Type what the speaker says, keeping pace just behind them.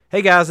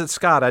Hey guys, it's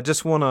Scott. I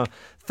just want to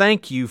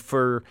thank you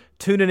for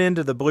tuning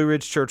into the Blue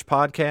Ridge Church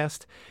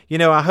podcast.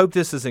 I hope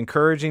this is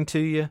encouraging to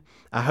you.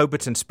 I hope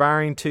it's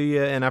inspiring to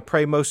you, and I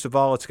pray most of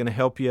all it's going to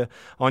help you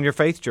on your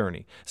faith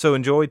journey. So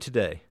enjoy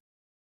today.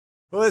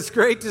 Well, it's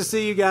great to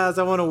see you guys.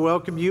 I want to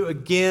welcome you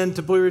again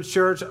to Blue Ridge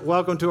Church.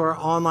 Welcome to our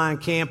online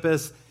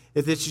campus.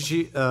 If this is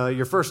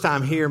your first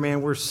time here,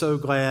 man, we're so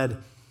glad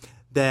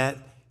that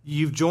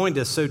you've joined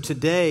us. So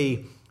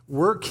today,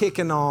 we're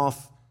kicking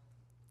off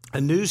a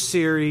new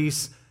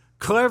series,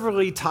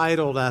 cleverly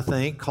titled, I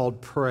think,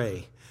 called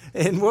Pray.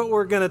 And what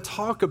we're going to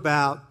talk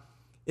about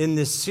in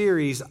this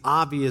series,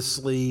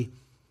 obviously,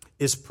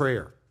 is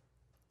prayer.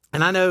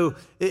 And I know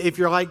if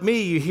you're like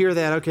me, you hear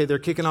that, okay, they're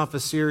kicking off a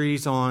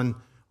series on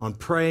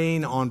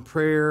praying, on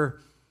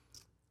prayer.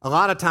 A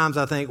lot of times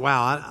I think,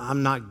 wow,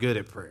 I'm not good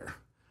at prayer,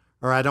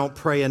 or I don't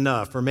pray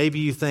enough. Or maybe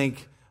you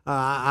think,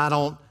 I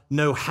don't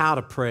know how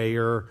to pray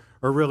or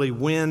really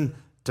when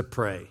to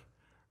pray.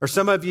 Or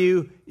some of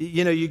you,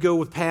 you go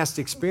with past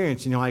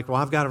experience and you're like,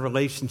 well, I've got a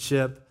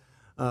relationship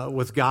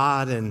with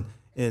God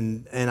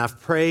and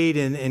I've prayed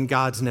and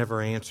God's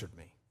never answered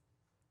me.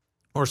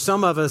 Or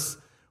some of us,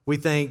 we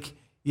think,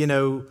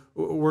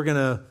 we're going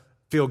to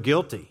feel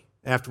guilty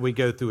after we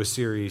go through a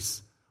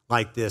series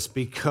like this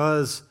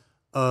because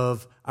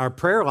of our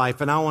prayer life.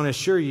 And I want to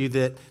assure you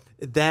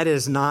that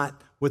is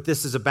not what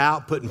this is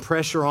about, putting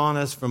pressure on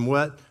us from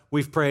what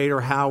we've prayed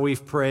or how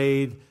we've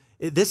prayed.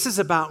 This is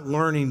about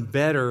learning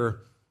better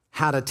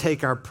how to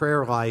take our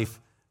prayer life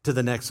to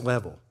the next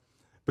level.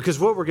 Because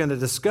what we're going to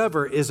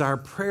discover is our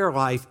prayer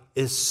life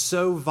is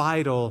so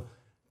vital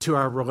to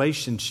our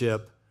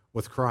relationship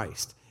with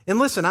Christ. And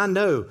listen, I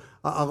know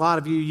a lot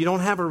of you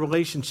don't have a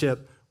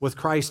relationship with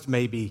Christ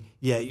maybe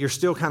yet. You're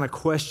still kind of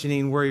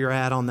questioning where you're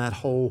at on that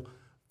whole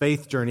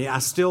faith journey. I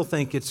still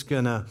think it's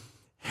going to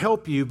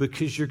help you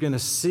because you're going to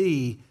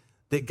see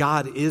that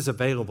God is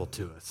available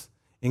to us.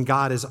 And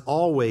God is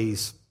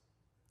always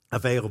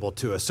available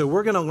to us. So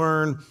we're going to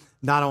learn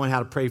not only how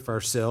to pray for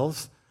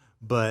ourselves,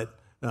 but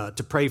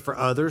to pray for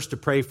others, to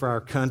pray for our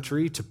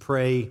country, to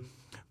pray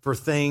for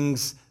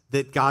things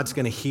that God's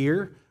going to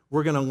hear.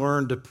 We're going to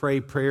learn to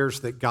pray prayers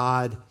that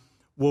God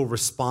will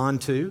respond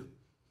to.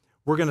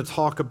 We're going to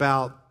talk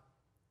about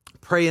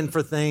praying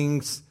for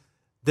things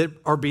that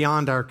are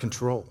beyond our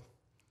control.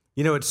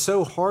 It's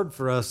so hard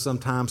for us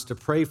sometimes to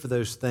pray for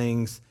those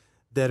things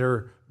that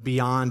are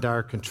beyond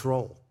our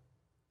control.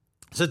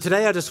 So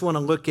today I just want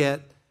to look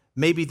at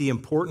maybe the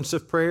importance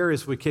of prayer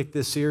as we kick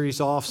this series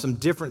off, some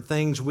different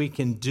things we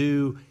can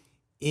do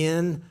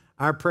in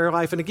our prayer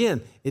life. And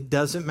again, it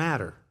doesn't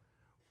matter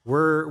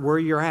where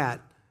you're at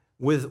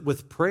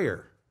with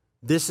prayer.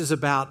 This is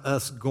about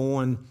us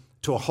going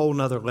to a whole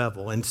nother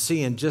level and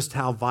seeing just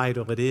how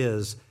vital it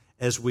is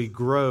as we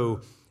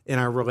grow in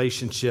our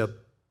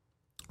relationship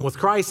with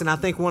Christ. And I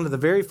think one of the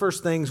very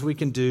first things we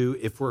can do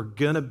if we're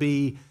going to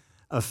be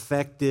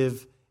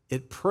effective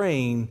at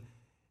praying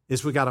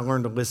is we got to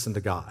learn to listen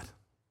to God.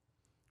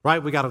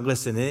 Right? We got to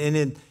listen.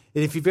 And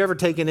if you've ever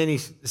taken any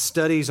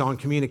studies on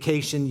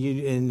communication,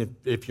 and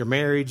if you're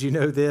married, you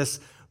know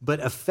this, but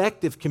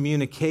effective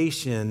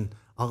communication,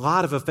 a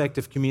lot of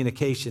effective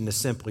communication is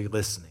simply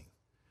listening.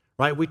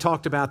 Right? We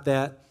talked about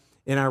that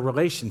in our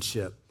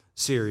relationship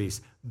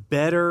series.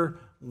 Better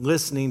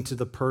listening to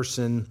the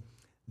person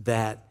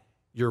that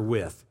you're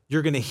with.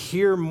 You're going to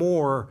hear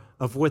more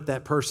of what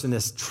that person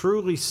is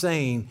truly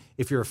saying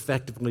if you're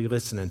effectively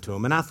listening to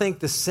them. And I think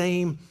the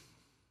same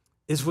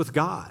is with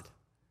God.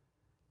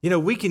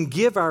 We can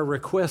give our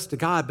request to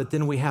God, but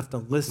then we have to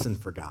listen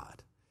for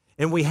God.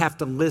 And we have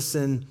to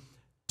listen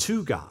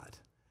to God.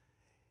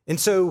 And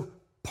so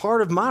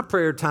part of my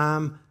prayer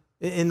time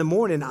in the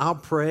morning, I'll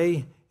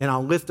pray and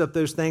I'll lift up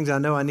those things I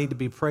know I need to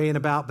be praying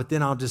about, but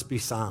then I'll just be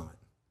silent.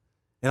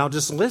 And I'll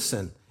just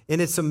listen. And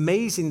it's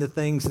amazing the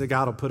things that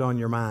God will put on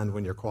your mind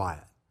when you're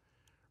quiet.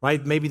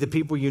 Right? Maybe the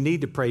people you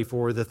need to pray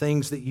for, the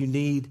things that you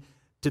need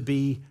to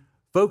be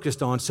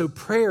focused on. So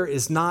prayer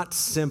is not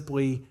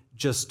simply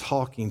just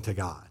talking to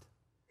God.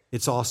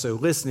 It's also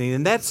listening.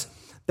 And that's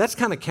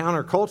kind of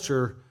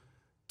counterculture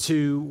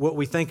to what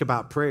we think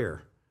about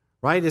prayer,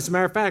 right? As a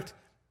matter of fact,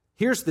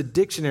 here's the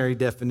dictionary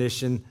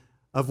definition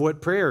of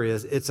what prayer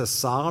is. It's a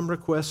solemn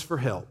request for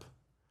help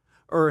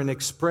or an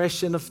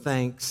expression of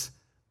thanks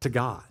to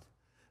God.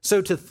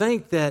 So to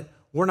think that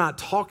we're not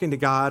talking to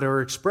God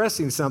or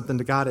expressing something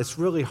to God, it's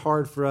really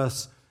hard for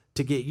us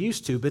to get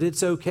used to, but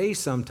it's okay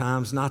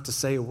sometimes not to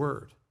say a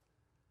word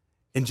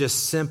and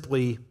just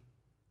simply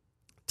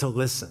to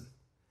listen.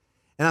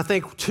 And I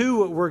think, too,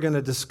 what we're going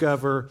to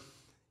discover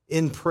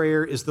in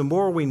prayer is the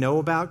more we know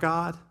about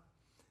God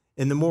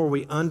and the more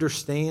we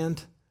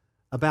understand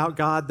about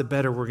God, the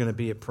better we're going to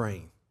be at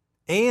praying.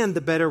 And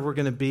the better we're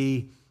going to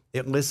be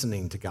at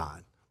listening to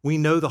God. We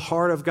know the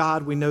heart of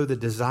God. We know the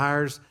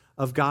desires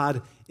of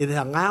God. It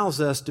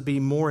allows us to be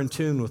more in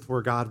tune with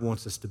where God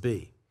wants us to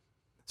be.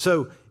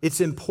 So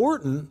it's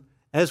important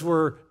as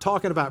we're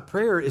talking about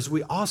prayer is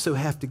we also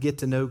have to get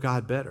to know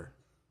God better.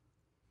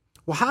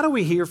 Well, how do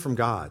we hear from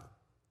God?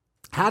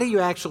 How do you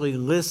actually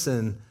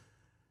listen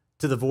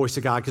to the voice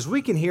of God, because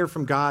we can hear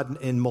from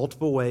God in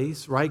multiple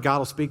ways, right? God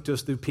will speak to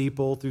us through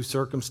people, through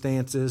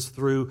circumstances,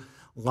 through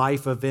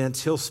life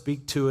events. He'll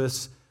speak to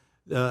us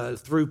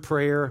through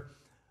prayer.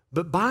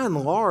 But by and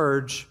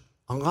large,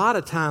 a lot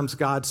of times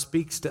God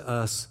speaks to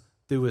us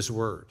through his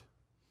word.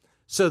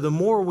 So the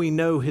more we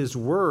know his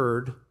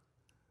word,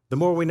 the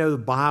more we know the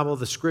Bible,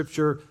 the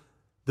scripture,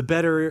 the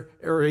better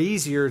or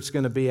easier it's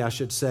going to be, I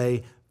should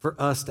say, for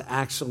us to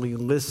actually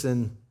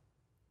listen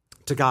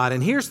to God.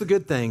 And here's the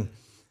good thing.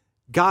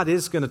 God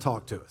is going to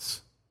talk to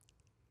us.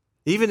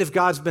 Even if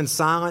God's been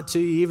silent to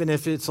you, even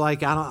if it's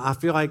like, I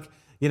feel like,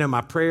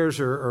 my prayers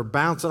are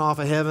bouncing off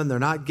of heaven. They're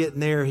not getting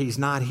there. He's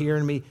not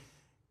hearing me.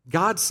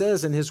 God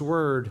says in his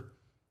word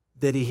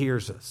that he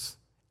hears us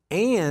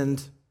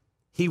and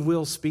he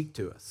will speak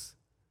to us.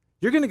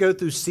 You're going to go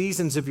through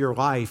seasons of your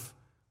life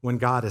when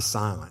God is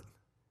silent.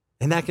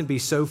 And that can be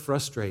so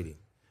frustrating.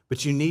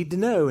 But you need to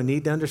know and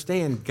need to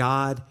understand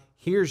God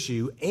hears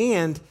you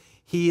and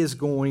he is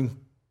going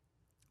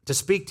to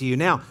speak to you.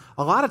 Now,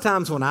 a lot of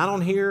times when I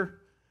don't hear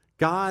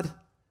God,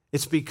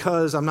 it's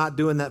because I'm not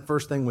doing that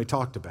first thing we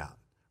talked about,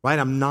 right?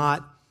 I'm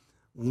not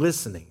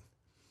listening.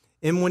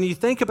 And when you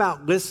think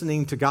about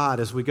listening to God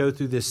as we go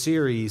through this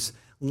series,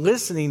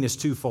 listening is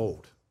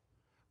twofold,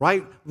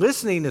 right?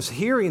 Listening is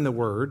hearing the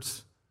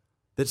words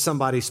that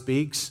somebody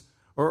speaks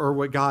or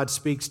what God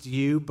speaks to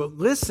you, but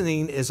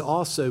listening is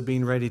also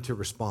being ready to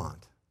respond,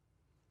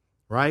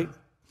 right?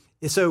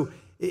 And so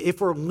if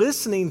we're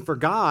listening for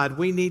God,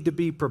 we need to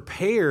be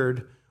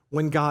prepared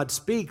when God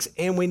speaks,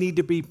 and we need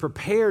to be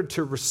prepared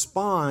to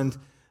respond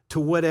to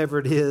whatever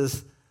it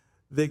is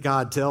that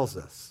God tells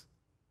us.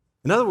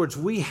 In other words,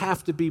 we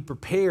have to be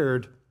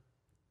prepared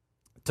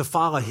to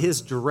follow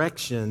his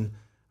direction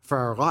for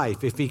our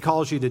life. If he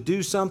calls you to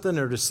do something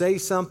or to say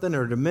something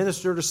or to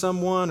minister to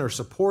someone or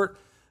support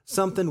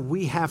something,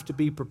 we have to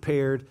be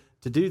prepared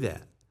to do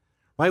that,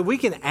 right? We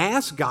can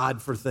ask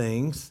God for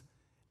things,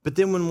 but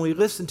then when we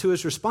listen to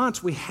his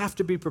response, we have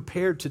to be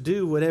prepared to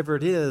do whatever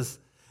it is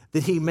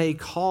that he may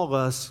call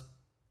us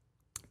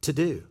to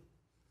do.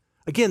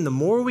 Again, the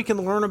more we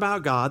can learn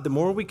about God, the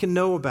more we can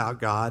know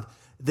about God,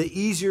 the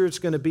easier it's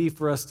going to be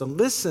for us to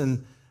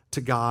listen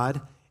to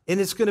God, and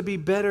it's going to be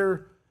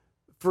better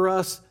for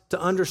us to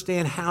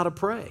understand how to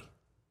pray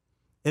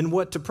and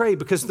what to pray,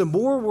 because the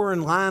more we're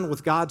in line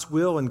with God's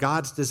will and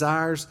God's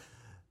desires,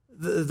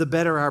 the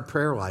better our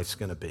prayer life's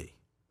going to be.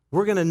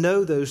 We're going to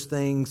know those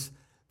things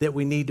that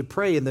we need to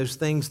pray and those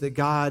things that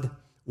God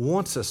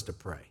wants us to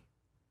pray.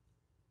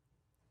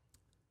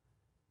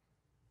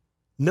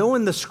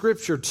 Knowing the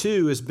scripture,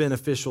 too, is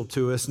beneficial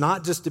to us,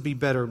 not just to be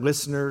better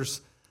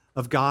listeners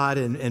of God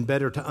and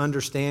better to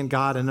understand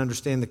God and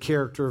understand the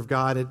character of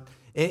God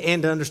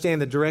and to understand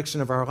the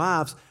direction of our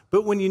lives,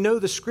 but when you know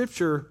the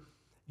scripture,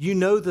 you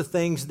know the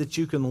things that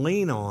you can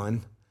lean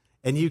on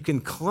and you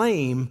can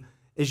claim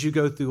as you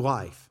go through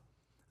life.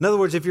 In other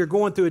words, if you're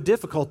going through a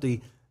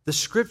difficulty, the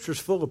scripture's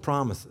full of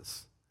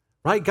promises,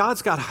 right?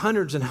 God's got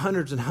hundreds and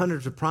hundreds and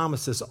hundreds of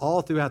promises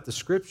all throughout the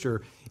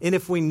scripture. And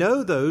if we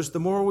know those, the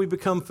more we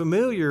become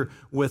familiar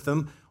with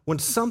them, when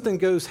something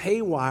goes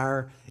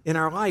haywire in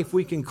our life,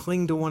 we can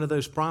cling to one of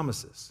those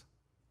promises.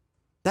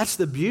 That's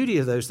the beauty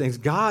of those things.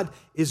 God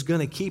is going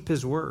to keep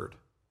his word.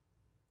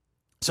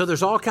 So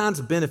there's all kinds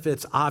of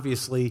benefits,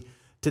 obviously,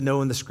 to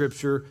knowing the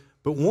scripture.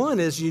 But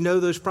one is you know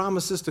those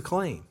promises to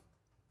claim.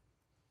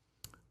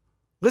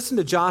 Listen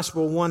to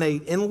Joshua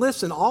 1:8. And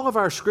listen, all of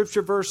our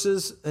scripture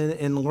verses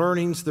and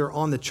learnings, they're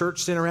on the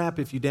Church Center app.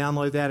 If you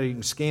download that, or you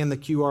can scan the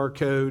QR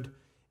code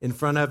in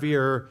front of you,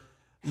 or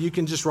you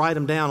can just write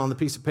them down on the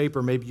piece of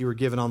paper maybe you were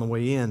given on the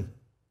way in.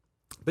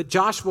 But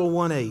Joshua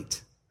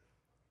 1:8.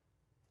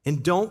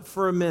 And don't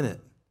for a minute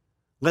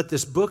let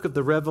this book of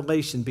the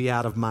Revelation be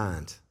out of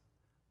mind.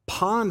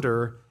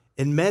 Ponder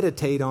and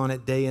meditate on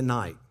it day and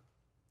night.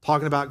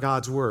 Talking about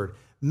God's word.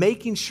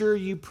 Making sure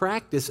you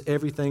practice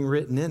everything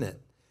written in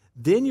it.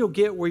 Then you'll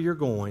get where you're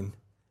going.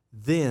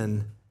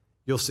 Then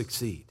you'll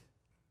succeed.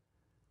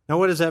 Now,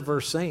 what is that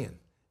verse saying?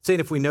 It's saying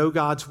if we know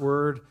God's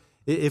word,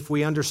 if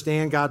we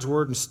understand God's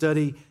word and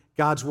study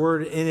God's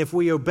word, and if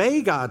we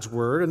obey God's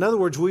word, in other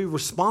words, we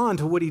respond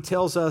to what he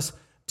tells us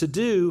to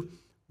do,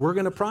 we're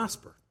going to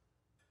prosper.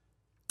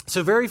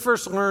 So very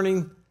first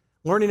learning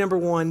number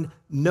one,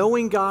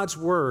 knowing God's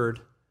word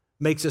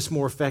makes us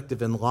more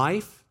effective in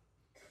life,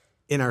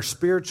 in our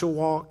spiritual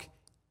walk,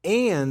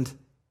 and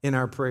in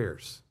our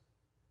prayers.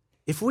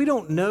 If we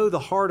don't know the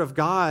heart of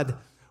God,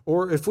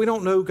 or if we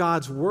don't know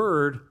God's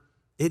word,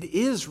 it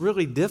is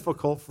really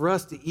difficult for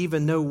us to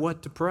even know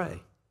what to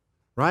pray,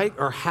 right?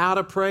 Or how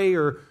to pray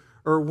or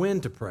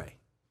when to pray.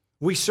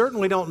 We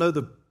certainly don't know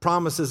the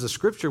promises of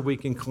Scripture we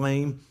can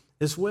claim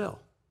as well.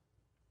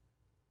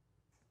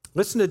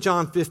 Listen to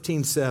John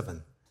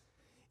 15:7.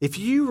 If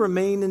you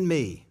remain in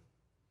me,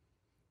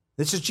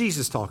 this is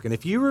Jesus talking,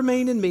 if you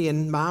remain in me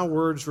and my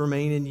words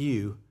remain in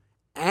you,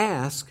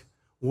 ask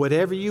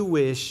whatever you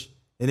wish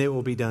and it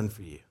will be done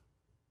for you.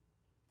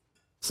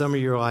 Some of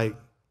you are like,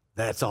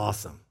 that's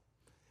awesome.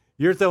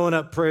 You're throwing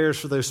up prayers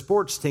for those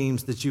sports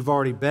teams that you've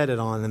already betted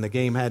on and the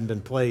game hadn't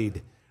been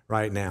played,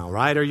 right now,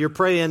 right? Or you're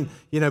praying,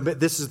 but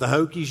this is the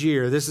Hokies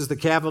year, this is the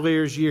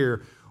Cavaliers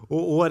year,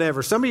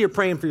 whatever. Some of you are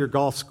praying for your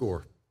golf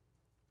score,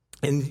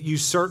 and you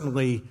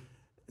certainly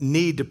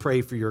need to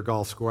pray for your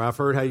golf score. I've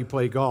heard how you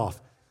play golf.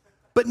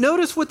 But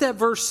notice what that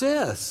verse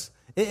says.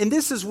 And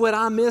this is what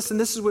I miss, and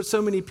this is what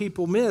so many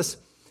people miss.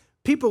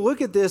 People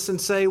look at this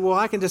and say, well,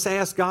 I can just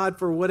ask God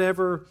for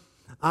whatever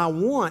I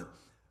want.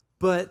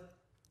 But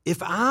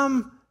if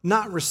I'm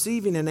not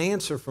receiving an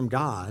answer from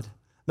God,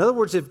 in other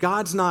words, if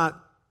God's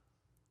not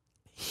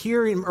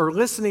hearing or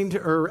listening to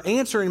or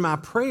answering my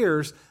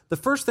prayers, the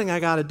first thing I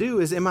got to do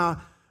is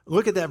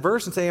look at that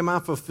verse and say, am I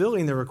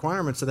fulfilling the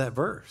requirements of that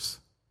verse?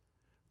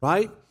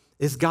 Right?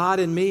 Is God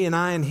in me and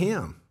I in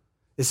him?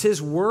 Is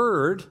his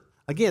word,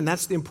 again,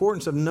 that's the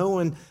importance of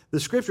knowing the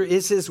scripture,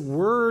 is his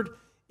word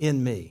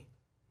in me?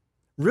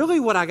 Really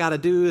what I got to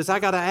do is I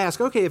got to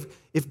ask, okay,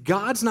 if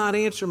God's not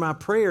answering my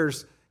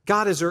prayers,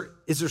 God, is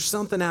there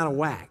something out of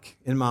whack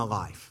in my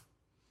life?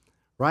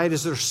 Right?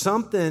 Is there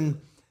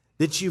something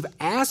that you've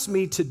asked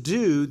me to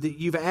do, that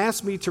you've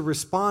asked me to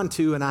respond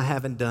to, and I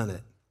haven't done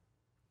it?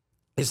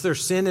 Is there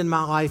sin in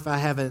my life I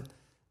haven't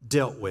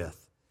dealt with?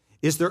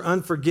 Is there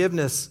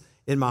unforgiveness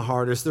in my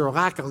heart? Is there a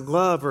lack of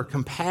love or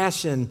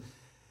compassion,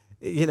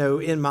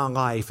 in my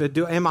life?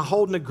 Am I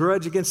holding a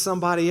grudge against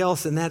somebody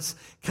else, and that's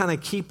kind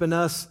of keeping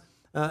us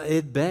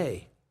at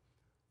bay?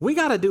 We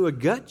got to do a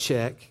gut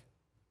check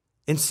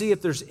and see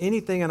if there's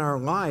anything in our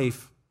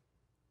life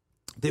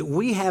that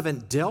we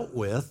haven't dealt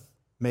with,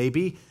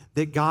 maybe,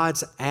 that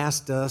God's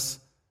asked us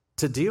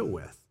to deal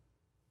with.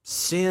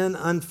 Sin,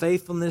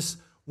 unfaithfulness,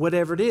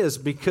 whatever it is,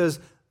 because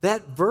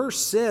that verse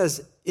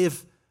says,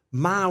 if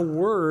my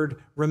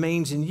word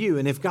remains in you,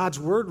 and if God's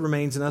word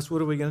remains in us,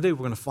 what are we going to do?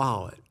 We're going to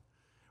follow it.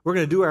 We're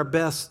going to do our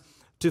best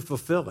to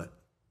fulfill it.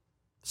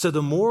 So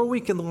the more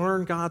we can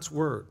learn God's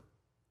word,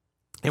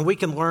 and we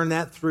can learn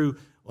that through,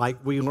 like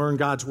we learn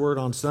God's word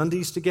on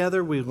Sundays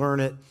together, we learn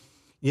it,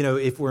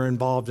 if we're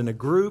involved in a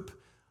group.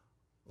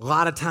 A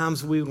lot of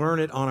times we learn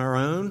it on our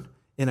own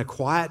in a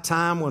quiet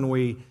time when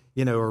we,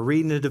 are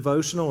reading a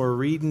devotional or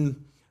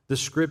reading the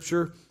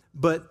scripture.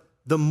 But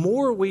the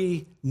more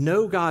we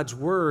know God's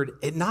word,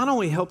 it not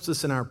only helps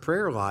us in our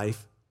prayer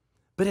life,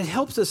 but it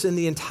helps us in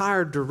the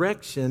entire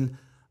direction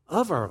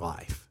of our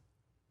life,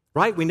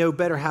 right? We know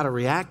better how to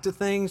react to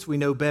things. We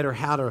know better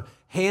how to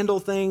handle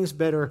things,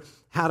 better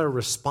how to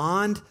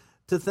respond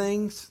to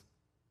things.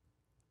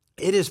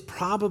 It is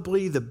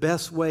probably the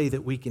best way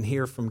that we can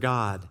hear from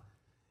God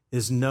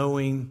is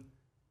knowing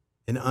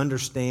and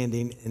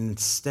understanding and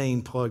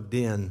staying plugged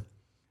in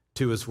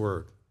to his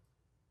word.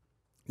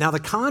 Now, the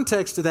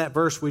context of that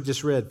verse we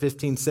just read,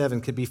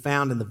 15:7, could be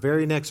found in the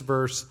very next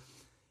verse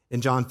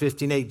in John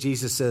 15:8.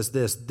 Jesus says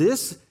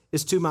this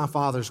is to my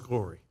Father's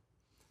glory.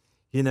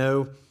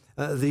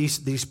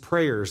 These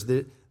prayers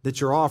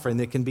that you're offering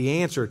that can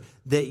be answered,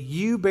 that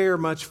you bear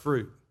much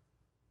fruit,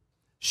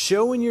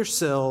 showing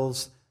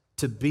yourselves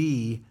to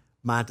be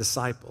my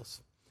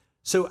disciples.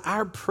 So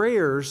our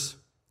prayers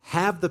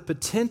have the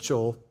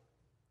potential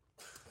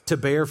to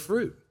bear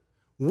fruit.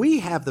 We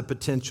have the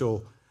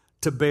potential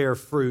to bear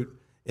fruit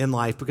in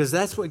life because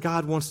that's what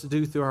God wants to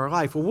do through our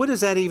life. Well, what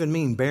does that even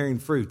mean, bearing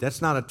fruit?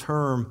 That's not a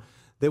term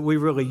that we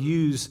really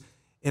use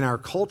in our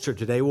culture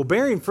today. Well,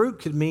 bearing fruit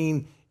could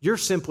mean you're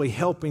simply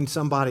helping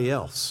somebody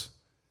else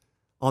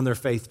on their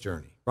faith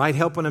journey, right?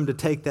 Helping them to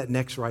take that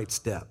next right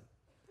step.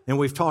 And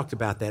we've talked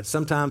about that.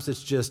 Sometimes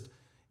it's just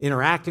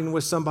interacting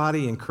with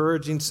somebody,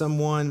 encouraging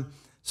someone,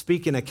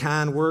 speaking a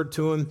kind word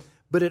to them.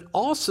 But it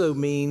also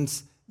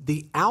means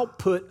the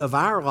output of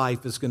our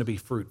life is going to be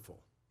fruitful.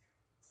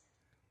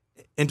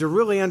 And to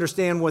really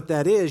understand what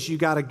that is, you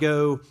got to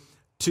go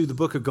to the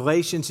book of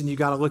Galatians and you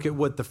got to look at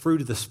what the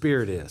fruit of the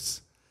Spirit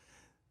is.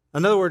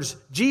 In other words,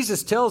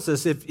 Jesus tells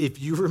us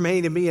if you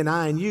remain in me and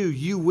I in you,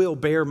 you will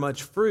bear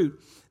much fruit.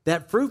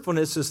 That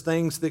fruitfulness is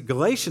things that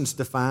Galatians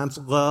defines: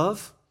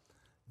 love,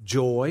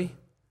 joy,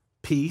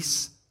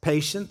 peace,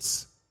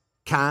 patience,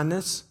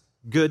 kindness,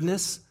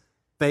 goodness,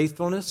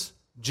 faithfulness,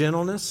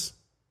 gentleness,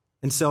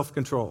 and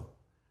self-control.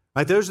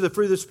 Right? Those are the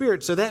fruit of the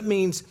Spirit. So that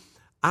means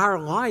our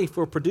life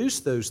will produce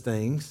those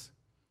things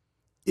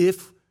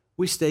if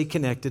we stay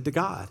connected to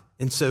God.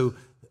 And so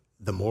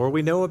the more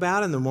we know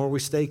about Him, the more we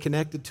stay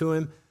connected to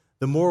Him,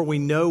 the more we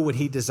know what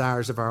He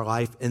desires of our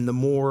life, and the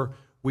more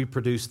we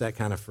produce that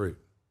kind of fruit.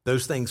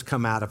 Those things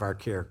come out of our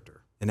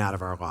character and out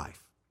of our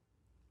life.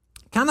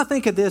 Kind of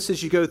think of this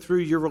as you go through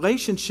your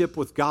relationship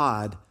with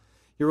God,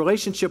 your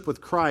relationship with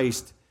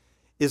Christ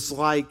is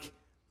like,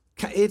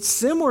 it's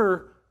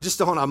similar just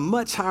on a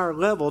much higher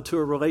level to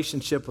a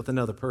relationship with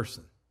another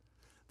person.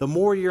 The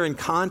more you're in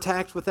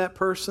contact with that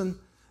person,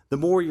 the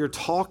more you're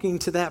talking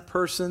to that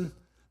person,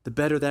 the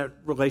better that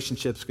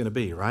relationship's going to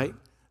be, right?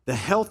 The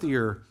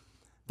healthier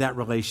that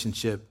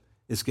relationship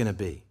is going to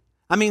be.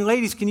 I mean,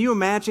 ladies, can you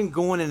imagine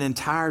going an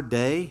entire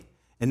day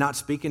and not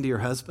speaking to your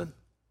husband?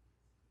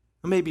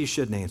 Well, maybe you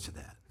shouldn't answer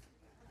that,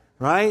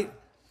 right?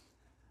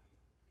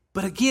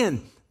 But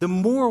again, the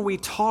more we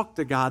talk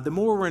to God, the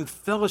more we're in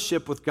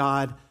fellowship with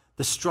God,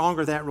 the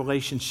stronger that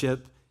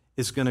relationship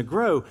is going to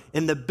grow.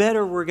 And the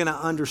better we're going to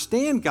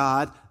understand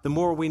God, the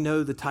more we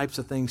know the types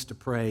of things to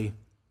pray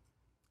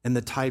and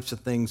the types of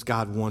things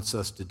God wants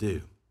us to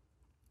do.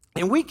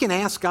 And we can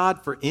ask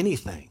God for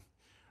anything,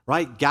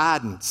 right?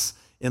 Guidance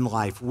in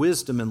life,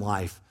 wisdom in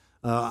life,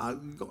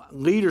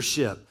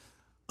 leadership,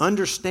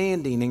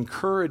 understanding,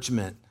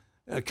 encouragement,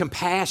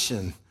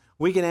 compassion.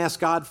 We can ask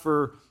God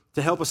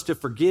to help us to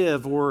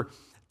forgive or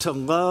to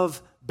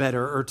love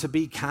better or to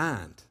be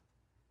kind.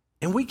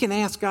 And we can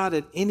ask God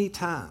at any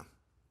time.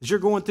 As you're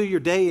going through your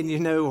day and you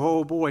know,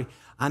 oh boy,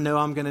 I know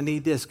I'm going to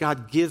need this.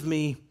 God, give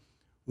me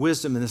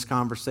wisdom in this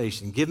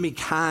conversation. Give me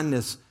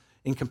kindness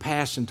and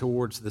compassion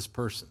towards this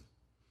person.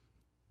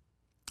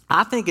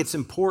 I think it's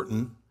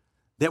important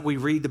that we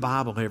read the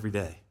Bible every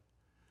day,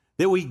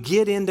 that we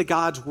get into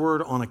God's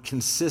word on a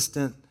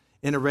consistent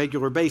and a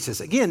regular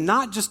basis. Again,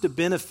 not just to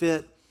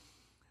benefit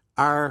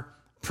our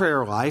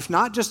prayer life,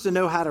 not just to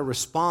know how to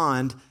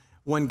respond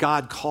when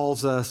God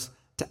calls us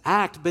to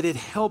act, but it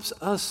helps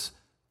us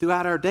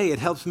throughout our day. It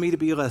helps me to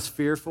be less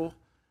fearful,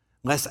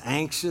 less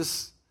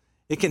anxious.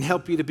 It can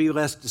help you to be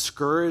less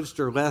discouraged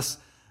or less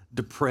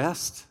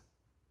depressed.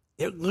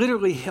 It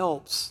literally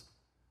helps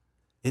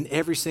in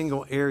every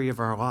single area of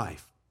our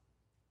life.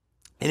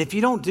 And if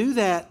you don't do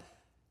that,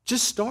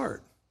 just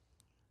start.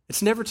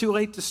 It's never too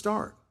late to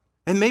start.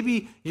 And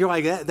maybe you're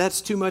like,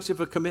 that's too much of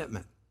a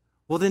commitment.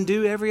 Well, then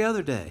do every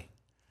other day.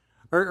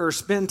 Or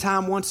spend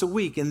time once a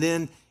week and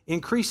then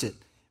increase it.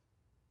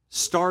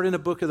 Start in a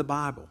book of the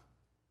Bible.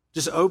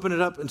 Just open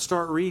it up and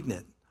start reading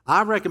it.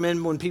 I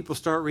recommend when people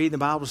start reading the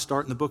Bible,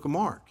 start in the book of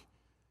Mark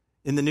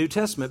in the New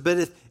Testament.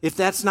 But if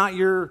that's not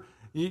your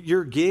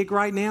gig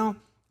right now,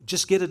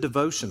 just get a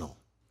devotional.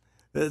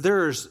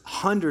 There's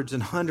hundreds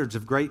and hundreds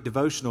of great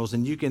devotionals,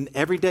 and you can,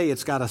 every day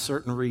it's got a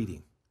certain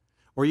reading.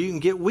 Or you can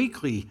get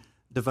weekly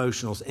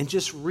devotionals and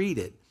just read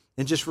it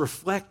and just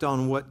reflect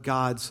on what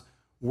God's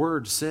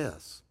word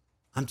says.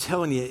 I'm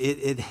telling you,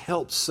 it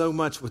helps so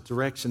much with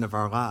direction of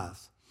our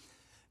lives.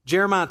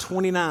 Jeremiah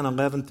 29,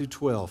 11 through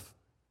 12.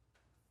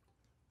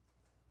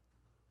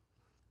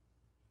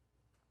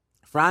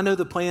 For I know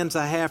the plans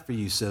I have for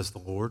you, says the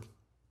Lord.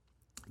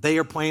 They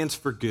are plans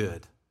for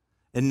good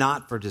and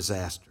not for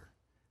disaster,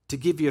 to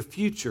give you a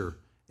future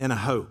and a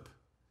hope.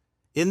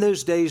 In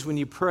those days when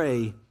you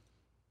pray,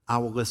 I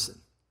will listen.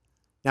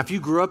 Now, if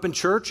you grew up in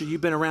church or you've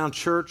been around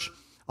church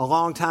a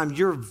long time,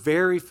 you're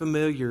very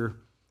familiar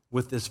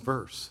with this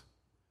verse.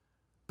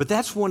 But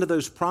that's one of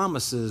those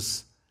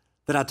promises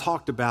that I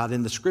talked about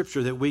in the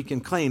scripture that we can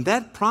claim.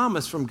 That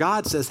promise from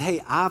God says,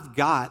 hey, I've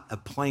got a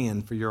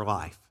plan for your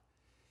life.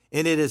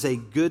 And it is a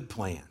good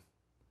plan.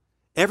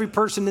 Every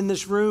person in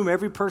this room,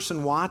 every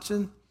person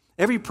watching,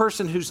 every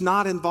person who's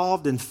not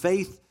involved in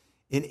faith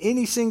in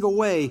any single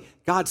way,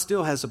 God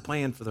still has a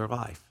plan for their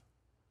life,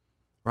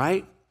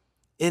 right?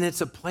 And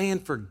it's a plan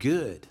for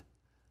good,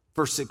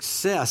 for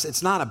success.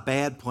 It's not a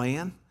bad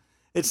plan.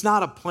 It's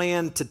not a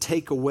plan to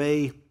take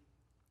away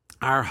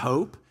our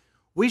hope.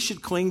 We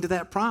should cling to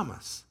that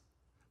promise.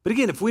 But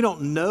again, if we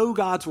don't know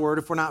God's word,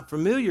 if we're not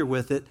familiar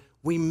with it,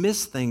 we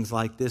miss things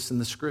like this in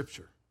the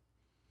scripture.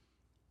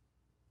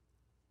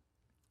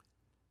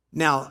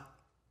 Now,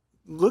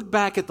 look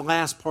back at the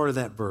last part of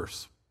that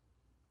verse,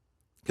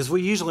 because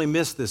we usually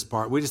miss this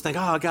part. We just think,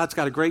 oh, God's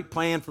got a great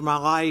plan for my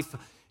life.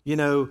 You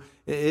know,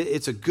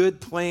 it's a good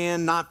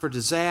plan, not for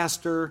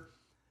disaster.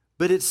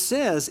 But it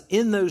says,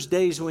 in those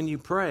days when you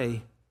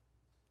pray,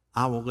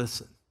 I will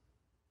listen.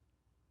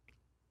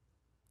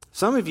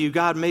 Some of you,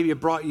 God maybe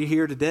have brought you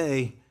here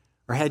today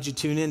or had you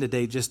tune in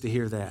today just to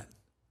hear that.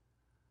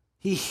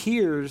 He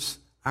hears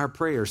our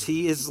prayers.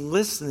 He is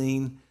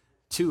listening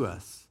to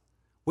us.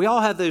 We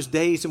all have those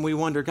days and we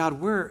wonder, God,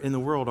 where in the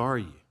world are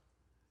you?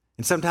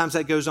 And sometimes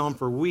that goes on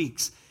for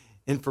weeks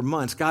and for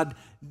months. God,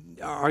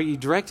 are you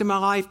directing my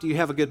life? Do you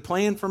have a good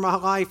plan for my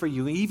life? Are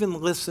you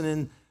even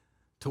listening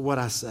to what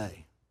I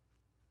say?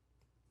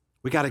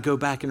 We got to go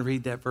back and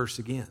read that verse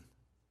again.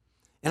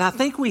 And I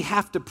think we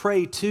have to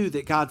pray, too,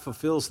 that God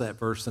fulfills that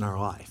verse in our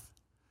life.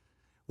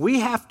 We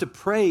have to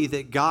pray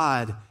that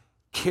God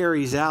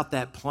carries out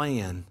that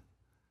plan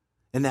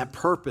and that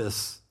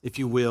purpose, if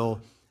you will,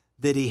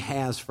 that he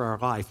has for our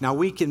life. Now,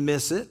 we can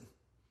miss it,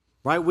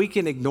 right? We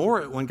can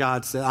ignore it when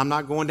God says, I'm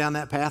not going down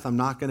that path. I'm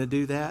not going to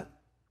do that.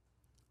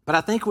 But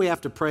I think we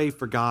have to pray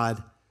for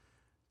God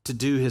to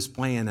do his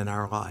plan in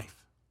our life.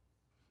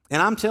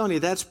 And I'm telling you,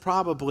 that's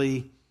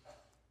probably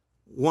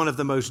one of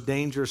the most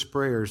dangerous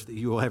prayers that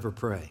you will ever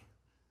pray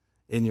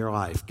in your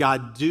life.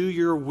 God, do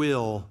your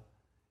will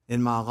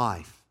in my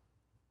life.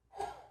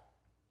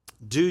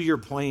 Do your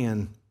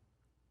plan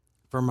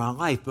for my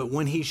life. But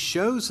when he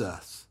shows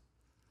us,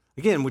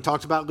 again, we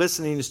talked about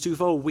listening is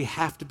twofold. We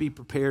have to be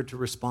prepared to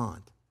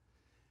respond.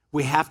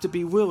 We have to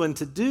be willing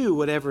to do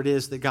whatever it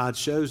is that God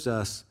shows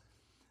us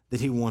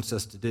that he wants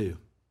us to do.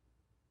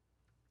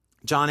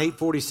 John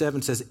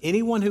 8:47 says,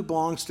 anyone who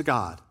belongs to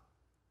God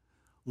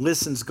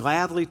listens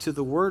gladly to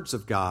the words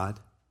of God,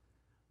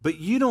 but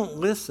you don't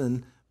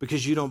listen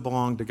because you don't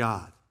belong to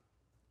God.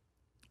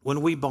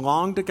 When we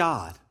belong to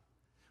God,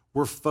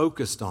 we're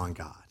focused on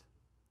God.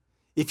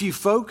 If you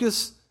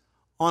focus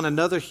on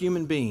another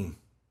human being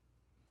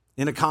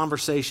in a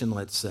conversation,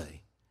 let's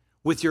say,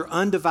 with your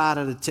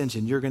undivided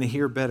attention, you're going to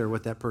hear better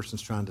what that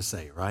person's trying to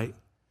say, right?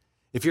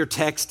 If you're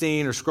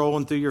texting or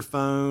scrolling through your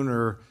phone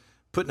or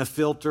putting a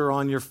filter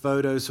on your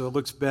photo so it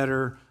looks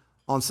better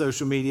on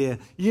social media,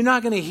 you're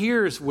not going to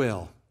hear as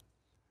well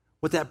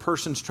what that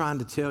person's trying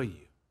to tell you.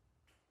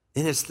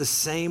 And it's the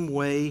same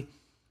way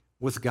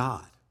with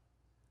God.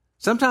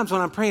 Sometimes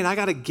when I'm praying, I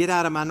got to get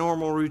out of my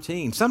normal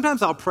routine.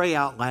 Sometimes I'll pray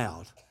out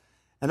loud.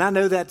 And I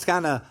know that's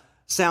kind of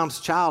sounds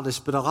childish,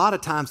 but a lot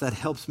of times that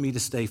helps me to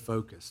stay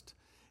focused.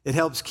 It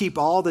helps keep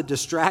all the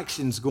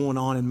distractions going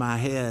on in my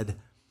head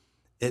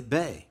at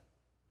bay.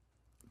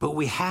 But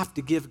we have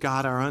to give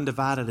God our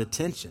undivided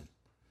attention,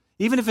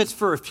 even if it's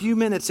for a few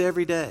minutes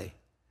every day,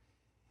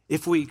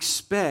 if we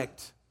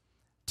expect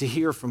to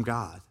hear from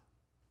God.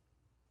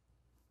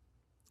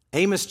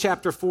 Amos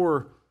chapter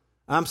 5,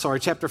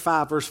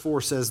 verse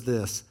 4 says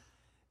this,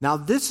 "Now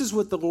this is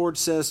what the Lord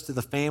says to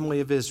the family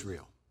of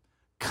Israel.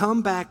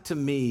 Come back to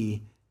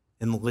me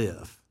and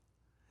live."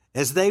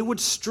 As they would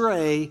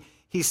stray,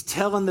 he's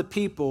telling the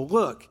people,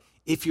 look,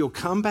 if you'll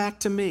come back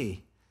to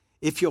me,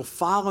 if you'll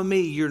follow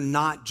me, you're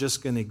not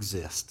just going to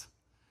exist,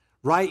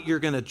 right? You're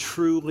going to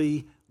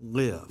truly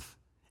live.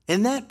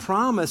 And that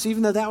promise,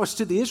 even though that was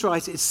to the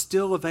Israelites, it's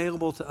still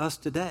available to us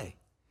today.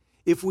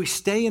 If we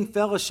stay in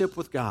fellowship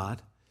with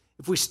God,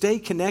 if we stay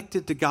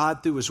connected to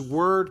God through his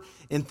word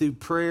and through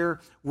prayer,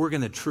 we're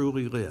going to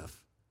truly live.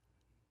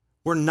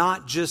 We're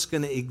not just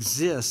going to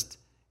exist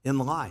in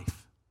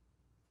life.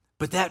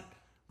 But that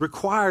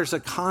requires a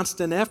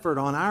constant effort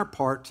on our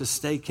part to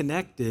stay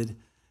connected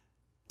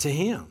to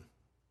him.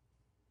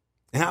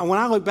 And when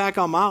I look back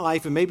on my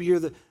life, and maybe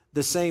you're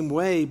the same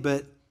way,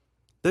 but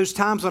those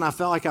times when I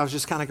felt like I was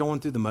just kind of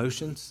going through the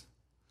motions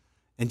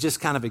and just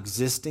kind of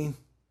existing,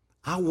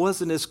 I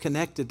wasn't as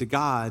connected to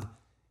God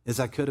as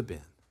I could have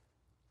been.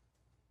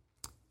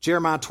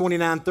 Jeremiah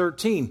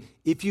 29:13,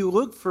 if you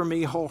look for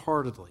me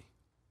wholeheartedly,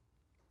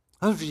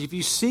 if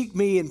you seek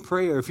me in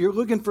prayer, if you're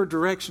looking for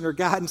direction or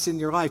guidance in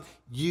your life,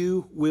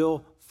 you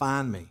will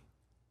find me.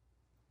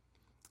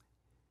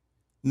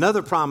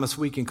 Another promise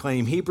we can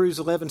claim, Hebrews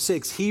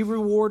 11:6, he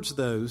rewards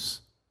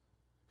those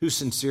who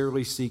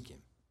sincerely seek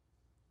him.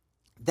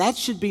 That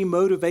should be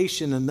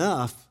motivation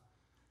enough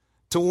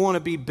to want to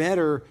be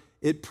better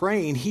at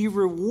praying. He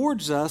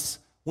rewards us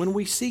when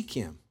we seek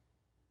him.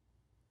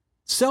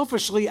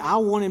 Selfishly, I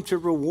want him to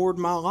reward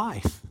my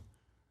life.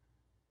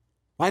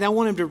 Right? I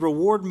want him to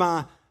reward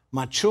my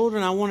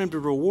children. I want him to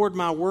reward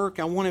my work.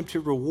 I want him to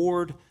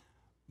reward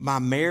my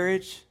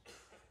marriage.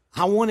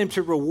 I want him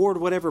to reward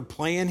whatever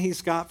plan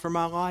he's got for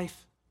my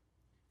life.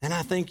 And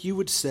I think you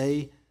would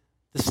say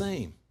the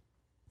same.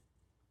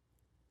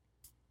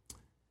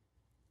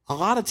 A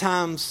lot of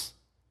times,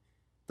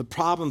 the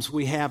problems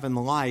we have in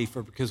life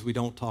are because we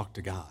don't talk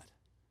to God.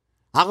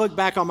 I look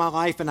back on my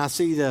life and I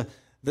see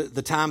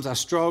the times I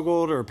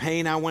struggled or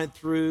pain I went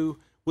through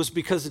was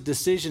because of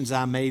decisions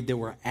I made that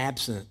were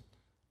absent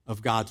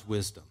of God's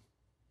wisdom.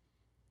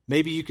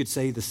 Maybe you could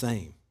say the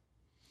same.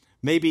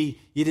 Maybe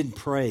you didn't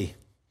pray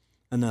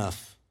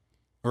enough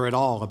or at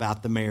all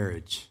about the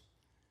marriage,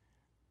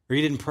 or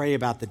you didn't pray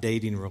about the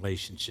dating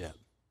relationship,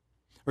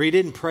 or you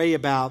didn't pray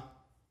about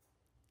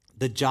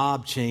the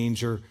job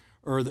change or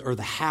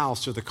the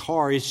house or the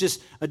car. It's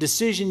just a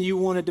decision you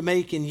wanted to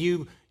make and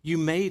you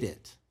made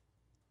it.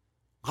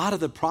 A lot of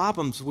the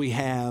problems we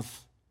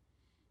have,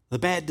 the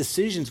bad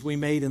decisions we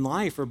made in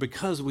life are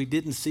because we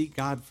didn't seek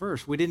God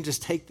first. We didn't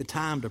just take the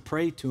time to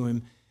pray to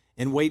him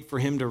and wait for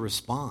him to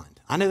respond.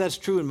 I know that's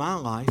true in my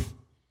life.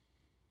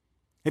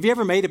 Have you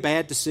ever made a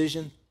bad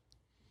decision?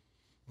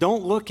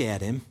 Don't look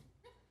at him.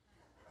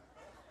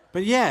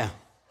 But yeah,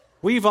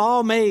 we've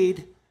all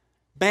made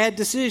bad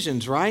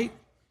decisions, right?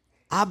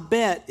 I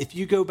bet if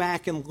you go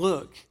back and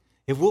look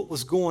at what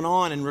was going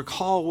on and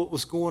recall what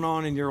was going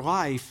on in your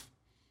life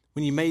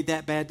when you made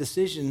that bad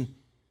decision,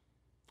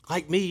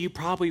 like me, you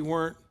probably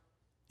weren't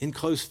in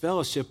close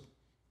fellowship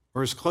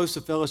or as close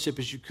a fellowship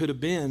as you could have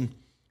been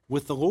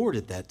with the Lord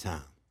at that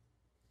time.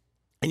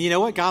 And you know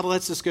what? God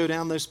lets us go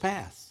down those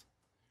paths,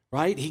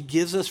 right? He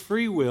gives us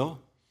free will.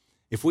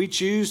 If we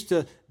choose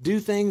to do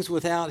things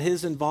without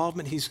his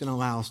involvement, he's going to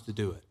allow us to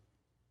do it.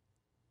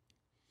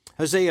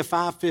 Hosea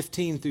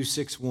 5:15 through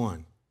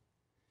 6:1.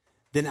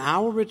 Then I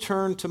will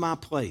return to my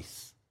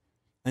place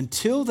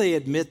until they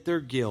admit their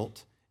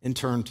guilt and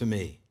turn to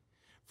me.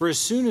 For as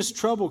soon as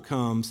trouble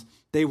comes,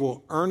 they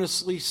will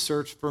earnestly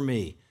search for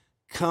me.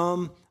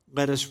 Come,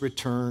 let us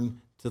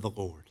return to the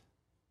Lord.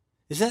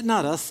 Is that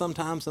not us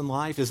sometimes in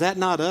life? Is that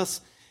not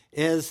us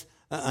as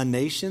a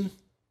nation?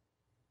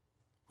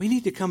 We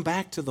need to come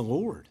back to the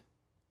Lord,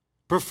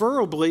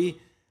 preferably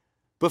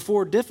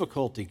before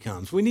difficulty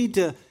comes. We need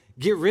to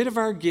get rid of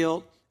our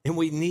guilt, and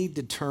we need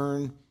to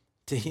turn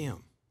to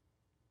him.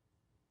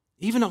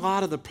 Even a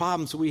lot of the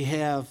problems we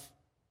have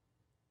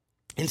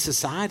in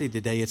society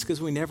today, it's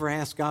because we never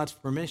asked God's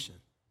permission.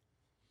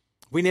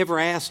 We never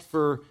asked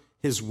for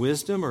his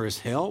wisdom or his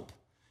help.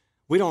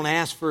 We don't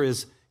ask for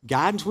his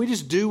guidance. We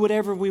just do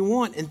whatever we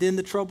want, and then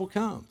the trouble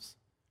comes.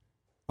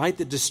 right?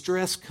 The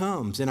distress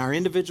comes in our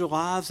individual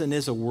lives and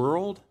as a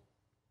world.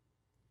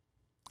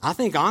 I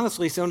think,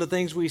 honestly, some of the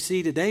things we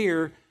see today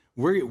are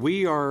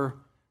we are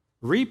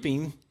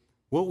reaping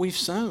what we've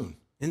sown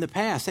in the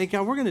past. Hey,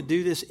 God, we're going to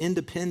do this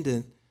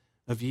independent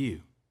of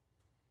you.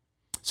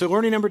 So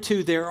learning number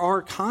 2, there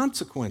are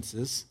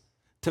consequences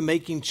to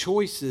making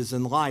choices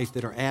in life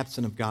that are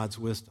absent of God's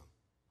wisdom.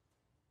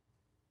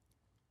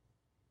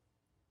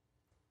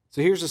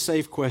 So here's a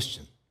safe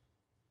question.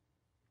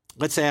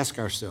 Let's ask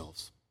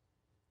ourselves,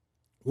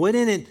 what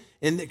in it,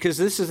 and because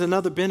this is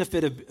another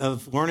benefit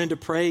of learning to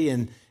pray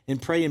and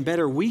praying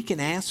better, we can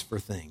ask for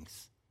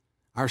things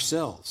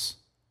ourselves.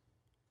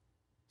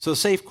 So a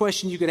safe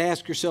question you could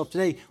ask yourself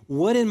today,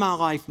 what in my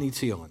life needs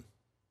healing?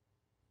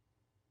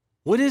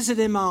 What is it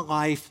in my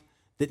life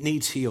that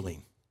needs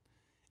healing?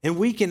 And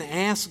we can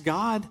ask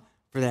God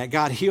for that.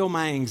 God, heal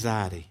my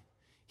anxiety,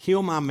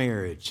 heal my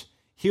marriage,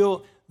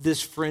 heal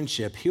this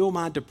friendship, heal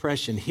my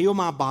depression, heal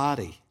my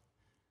body,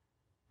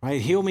 right?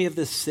 Heal me of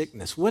this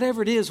sickness.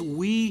 Whatever it is,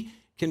 we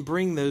can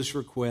bring those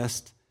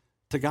requests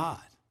to God.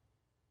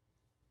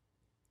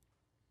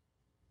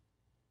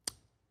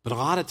 But a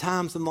lot of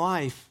times in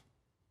life,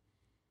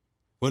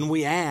 when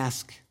we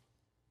ask,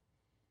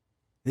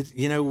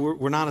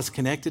 we're not as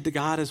connected to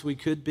God as we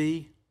could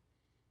be.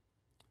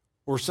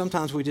 Or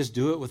sometimes we just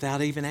do it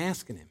without even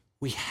asking him.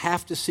 We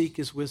have to seek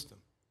his wisdom.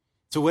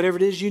 So whatever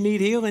it is you need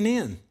healing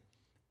in,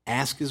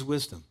 ask his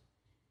wisdom.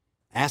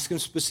 Ask him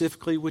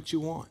specifically what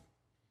you want.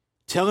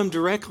 Tell him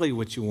directly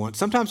what you want.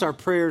 Sometimes our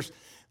prayers,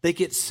 they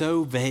get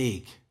so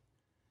vague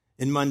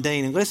and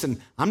mundane. And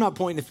listen, I'm not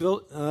pointing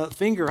the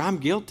finger. I'm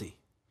guilty,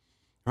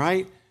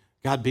 right?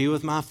 God, be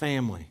with my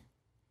family.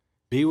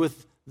 Be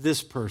with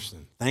this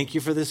person. Thank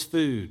you for this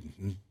food.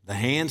 And the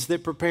hands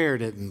that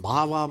prepared it and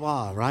blah, blah,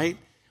 blah, right?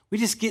 We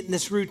just get in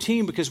this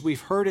routine because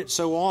we've heard it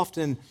so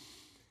often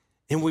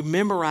and we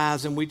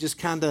memorize and we just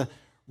kind of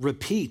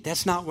repeat.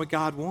 That's not what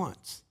God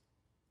wants.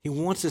 He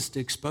wants us to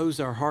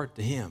expose our heart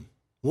to him.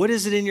 What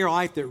is it in your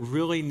life that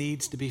really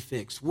needs to be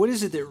fixed? What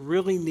is it that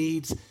really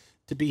needs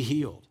to be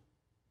healed?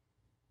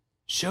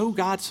 Show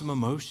God some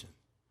emotion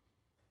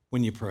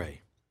when you pray.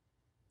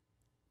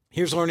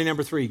 Here's learning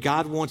number 3.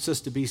 God wants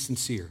us to be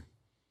sincere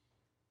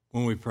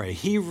when we pray.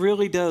 He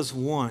really does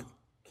want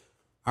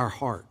our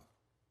heart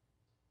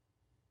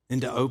and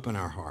to open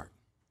our heart.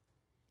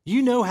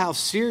 You know how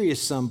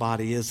serious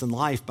somebody is in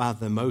life by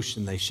the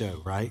emotion they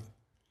show, right?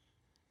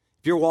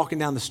 If you're walking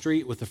down the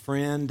street with a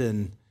friend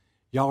and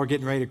y'all are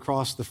getting ready to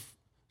cross the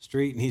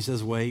street and he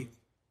says, wait,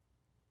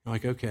 you're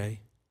like, okay.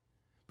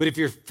 But if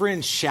your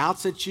friend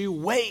shouts at you,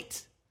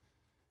 wait,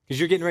 because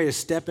you're getting ready to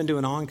step into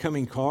an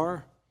oncoming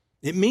car,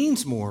 it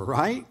means more,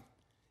 right?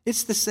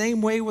 It's the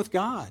same way with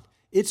God.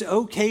 It's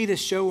okay to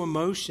show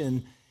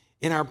emotion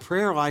in our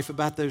prayer life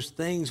about those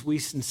things we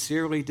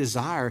sincerely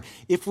desire.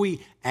 If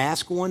we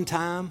ask one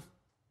time,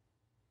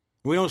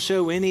 we don't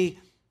show any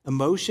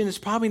emotion, it's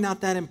probably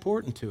not that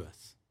important to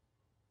us.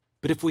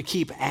 But if we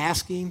keep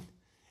asking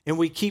and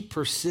we keep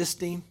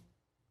persisting,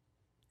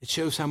 it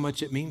shows how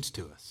much it means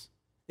to us.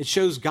 It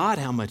shows God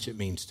how much it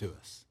means to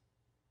us.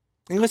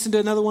 And listen to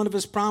another one of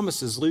his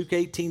promises, Luke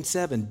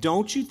 18:7.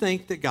 Don't you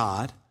think that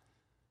God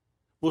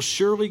will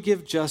surely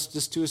give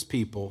justice to his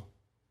people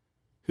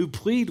who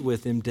plead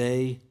with him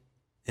day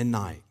and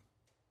night?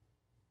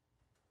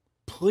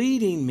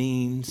 Pleading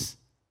means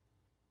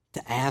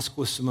to ask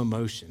with some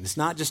emotion. It's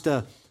not just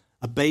a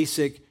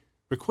basic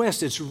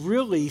request. It's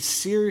really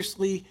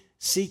seriously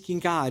seeking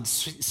God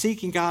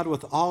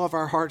with all of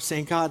our hearts,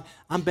 saying, God,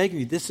 I'm begging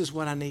you, this is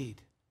what I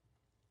need.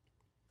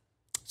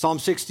 Psalm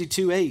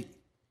 62:8.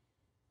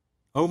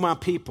 O my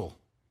people,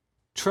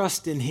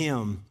 trust in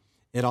him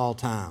at all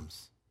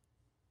times.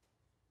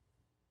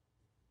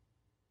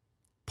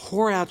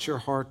 Pour out your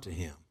heart to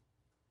him,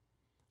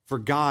 for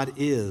God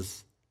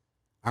is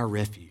our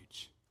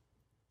refuge.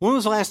 When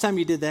was the last time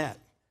you did that?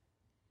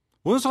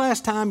 When was the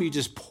last time you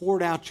just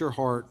poured out your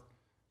heart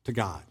to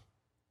God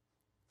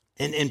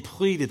and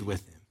pleaded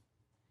with him?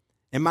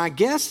 And my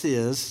guess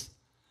is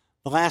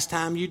the last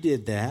time you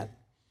did that,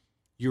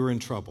 you were in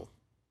trouble.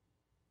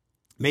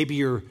 Maybe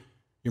your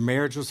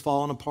marriage was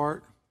falling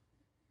apart.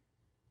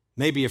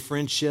 Maybe a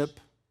friendship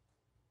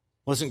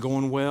wasn't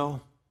going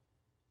well.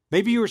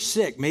 Maybe you were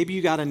sick. Maybe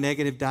you got a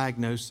negative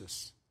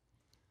diagnosis.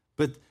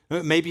 But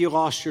maybe you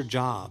lost your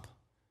job.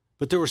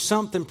 But there was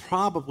something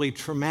probably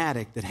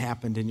traumatic that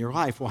happened in your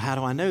life. Well, how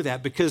do I know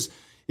that? Because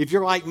if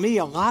you're like me,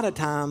 a lot of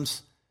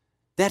times,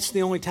 that's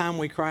the only time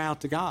we cry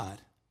out to God.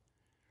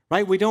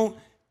 Right? We don't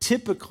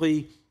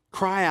typically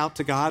cry out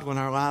to God when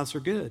our lives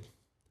are good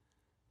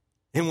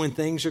and when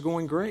things are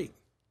going great.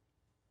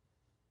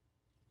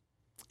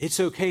 It's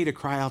okay to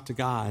cry out to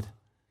God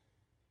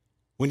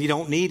when you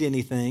don't need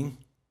anything,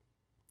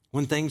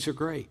 when things are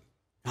great.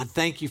 God,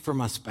 thank you for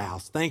my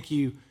spouse. Thank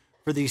you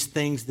for these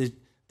things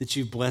that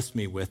you've blessed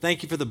me with.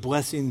 Thank you for the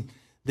blessing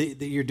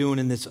that you're doing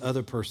in this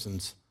other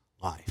person's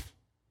life.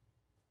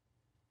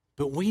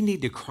 But we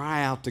need to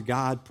cry out to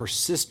God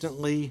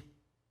persistently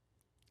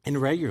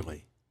and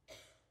regularly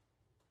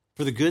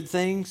for the good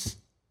things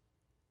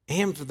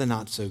and for the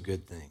not so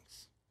good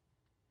things.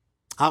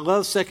 I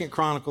love 2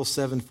 Chronicles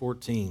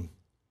 7:14.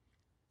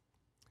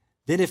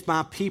 Then if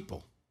my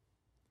people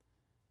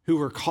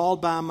who are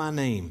called by my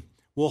name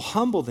will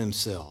humble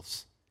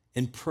themselves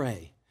and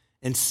pray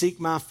and seek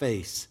my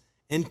face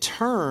and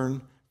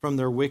turn from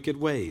their wicked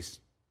ways,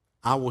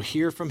 I will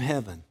hear from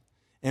heaven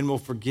and will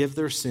forgive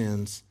their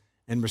sins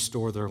and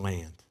restore their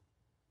land.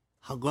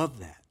 I love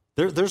that.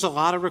 There's a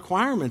lot of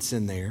requirements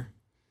in there.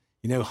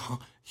 You know,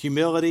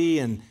 humility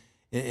and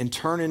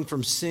turning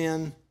from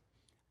sin.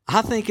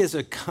 I think as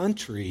a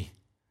country,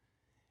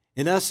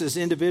 and us as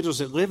individuals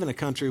that live in a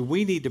country,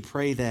 we need to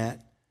pray that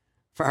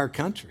for our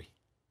country.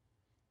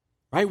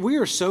 Right? We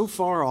are so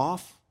far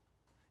off,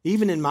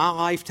 even in my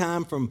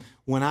lifetime from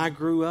when I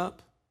grew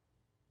up.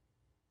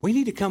 We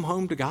need to come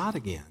home to God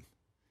again.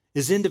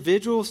 As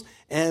individuals,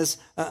 as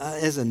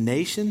a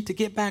nation, to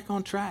get back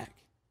on track.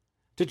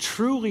 To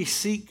truly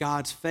seek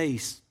God's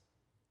face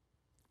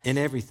in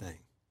everything.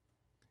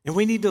 And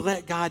we need to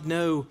let God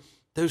know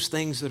those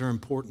things that are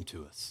important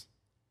to us.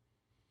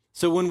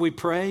 So when we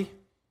pray,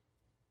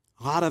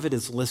 a lot of it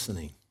is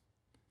listening.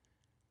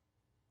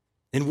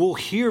 And we'll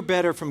hear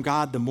better from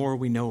God the more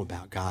we know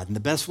about God. And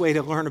the best way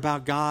to learn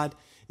about God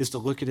is to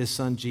look at his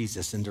son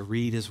Jesus and to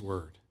read his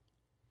word.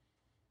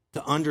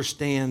 To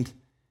understand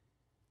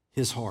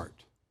his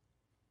heart.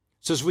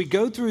 So as we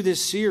go through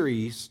this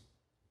series,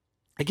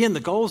 again, the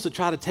goal is to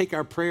try to take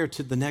our prayer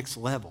to the next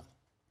level.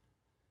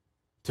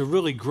 To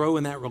really grow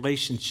in that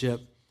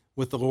relationship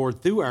with the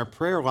Lord through our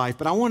prayer life.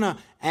 But I want to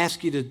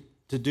ask you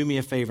to do me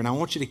a favor, and I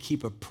want you to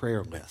keep a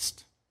prayer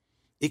list.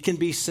 It can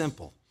be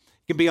simple.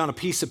 It can be on a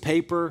piece of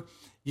paper.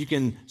 You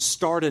can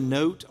start a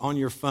note on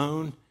your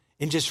phone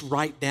and just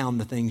write down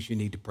the things you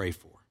need to pray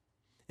for.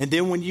 And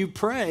then when you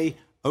pray,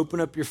 open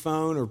up your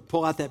phone or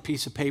pull out that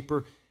piece of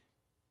paper.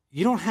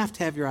 You don't have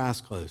to have your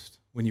eyes closed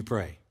when you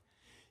pray.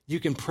 You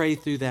can pray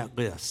through that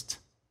list.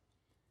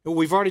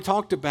 We've already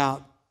talked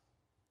about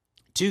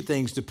two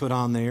things to put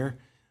on there.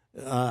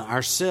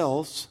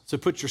 Ourselves, so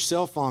put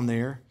yourself on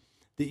there,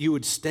 that you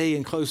would stay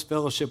in close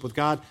fellowship with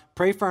God.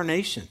 Pray for our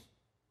nation,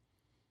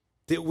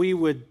 that we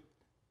would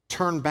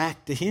turn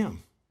back to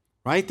him,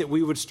 right? That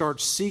we would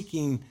start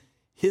seeking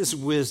his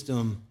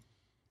wisdom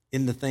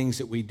in the things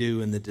that we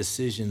do and the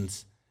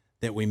decisions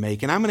that we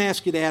make. And I'm going to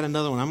ask you to add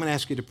another one. I'm going to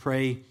ask you to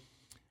pray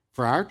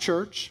for our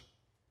church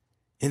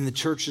and the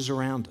churches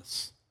around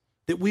us,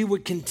 that we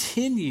would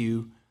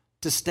continue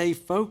to stay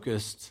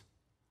focused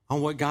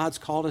on what God's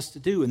called us to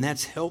do, and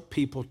that's help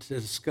people to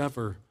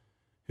discover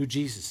who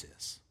Jesus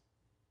is.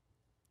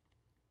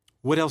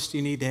 What else do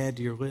you need to add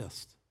to your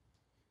list?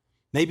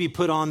 Maybe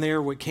put on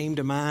there what came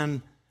to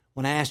mind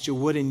when I asked you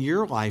what in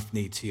your life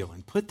needs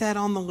healing. Put that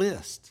on the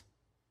list.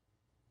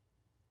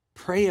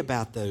 Pray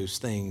about those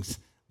things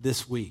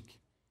this week.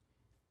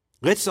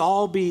 Let's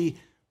all be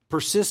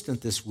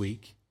persistent this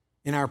week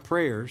in our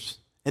prayers,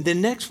 and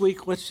then next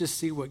week, let's just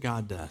see what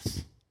God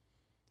does.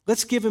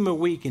 Let's give him a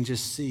week and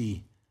just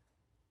see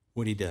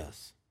what he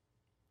does.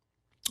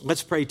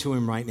 Let's pray to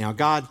him right now.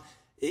 God,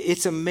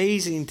 it's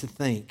amazing to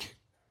think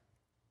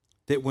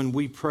that when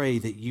we pray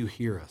that you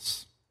hear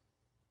us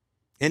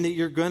and that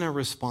you're going to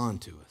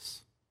respond to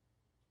us.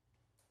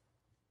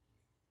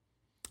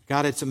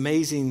 God, it's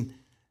amazing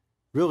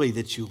really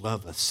that you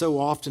love us. So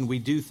often we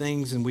do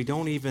things and we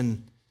don't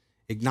even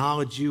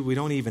acknowledge you. We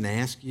don't even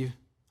ask you.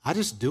 I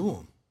just do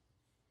them.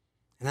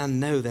 And I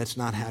know that's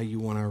not how you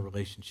want our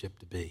relationship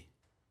to be.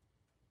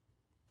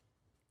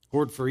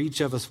 Lord, for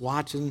each of us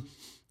watching,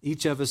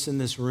 each of us in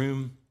this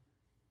room,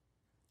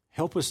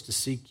 help us to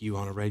seek you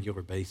on a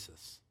regular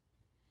basis.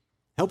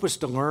 Help us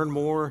to learn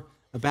more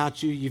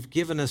about you. You've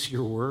given us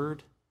your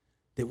word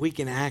that we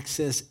can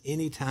access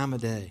any time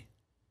of day.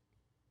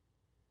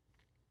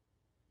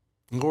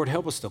 And Lord,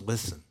 help us to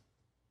listen.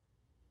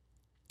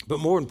 But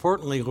more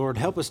importantly, Lord,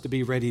 help us to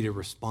be ready to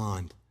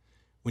respond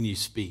when you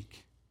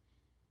speak.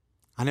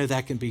 I know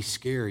that can be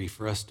scary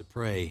for us to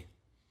pray,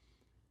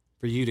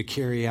 for you to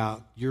carry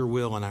out your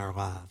will in our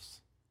lives.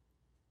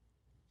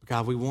 But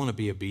God, we want to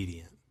be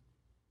obedient.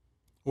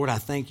 Lord, I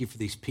thank you for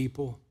these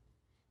people.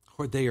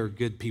 Lord, they are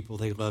good people.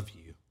 They love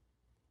you.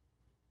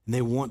 And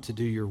they want to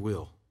do your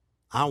will.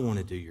 I want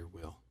to do your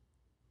will.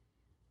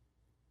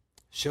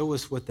 Show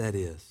us what that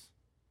is.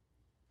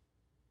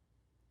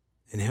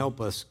 And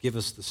help us, give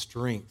us the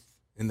strength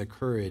and the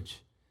courage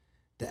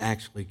to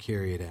actually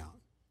carry it out.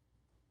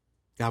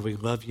 God, we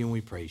love you and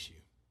we praise you.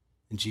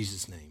 In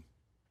Jesus' name,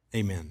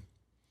 amen.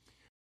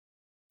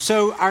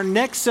 So our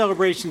next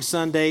celebration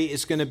Sunday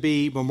is going to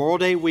be Memorial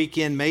Day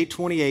weekend, May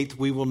 28th.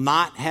 We will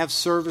not have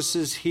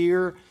services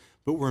here,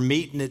 but we're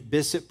meeting at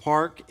Bissett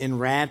Park in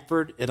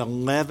Radford at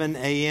 11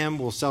 a.m.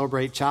 We'll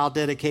celebrate child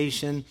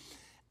dedication,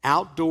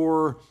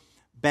 outdoor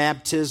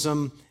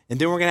baptism, and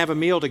then we're going to have a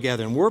meal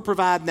together. And we're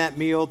providing that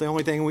meal. The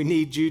only thing we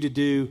need you to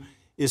do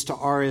is to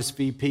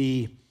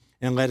RSVP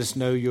and let us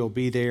know you'll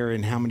be there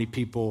and how many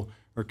people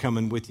are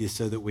coming with you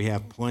so that we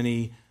have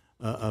plenty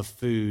of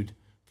food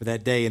for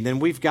that day. And then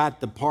we've got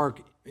the park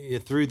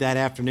through that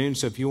afternoon,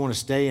 so if you want to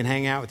stay and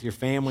hang out with your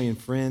family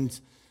and friends,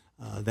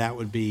 that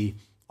would be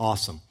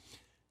awesome.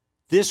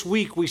 This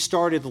week, we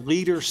started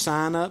leader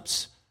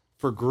signups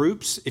for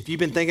groups. If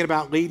you've been thinking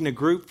about leading a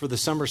group for the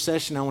summer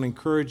session, I want to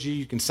encourage you.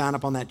 You can sign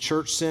up on that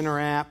Church Center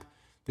app,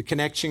 the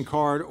connection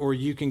card, or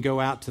you can go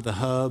out to the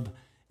hub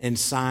and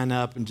sign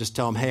up and just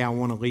tell them, hey, I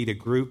want to lead a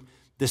group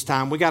this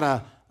time. We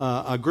got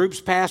a groups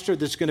pastor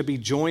that's going to be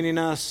joining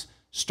us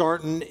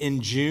starting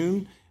in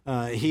June.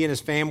 He and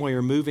his family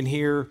are moving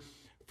here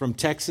from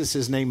Texas.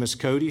 His name is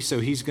Cody, so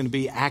he's going to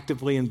be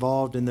actively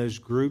involved in those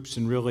groups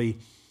and really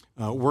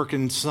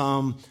working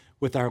some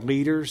with our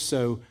leaders.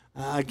 So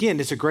again,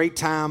 it's a great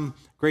time,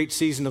 great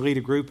season to lead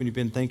a group, and you've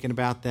been thinking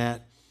about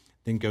that,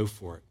 then go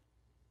for it.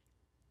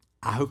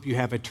 I hope you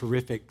have a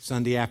terrific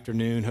Sunday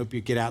afternoon. Hope you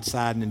get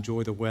outside and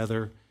enjoy the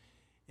weather,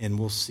 and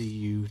we'll see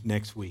you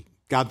next week.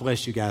 God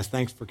bless you guys.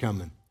 Thanks for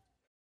coming.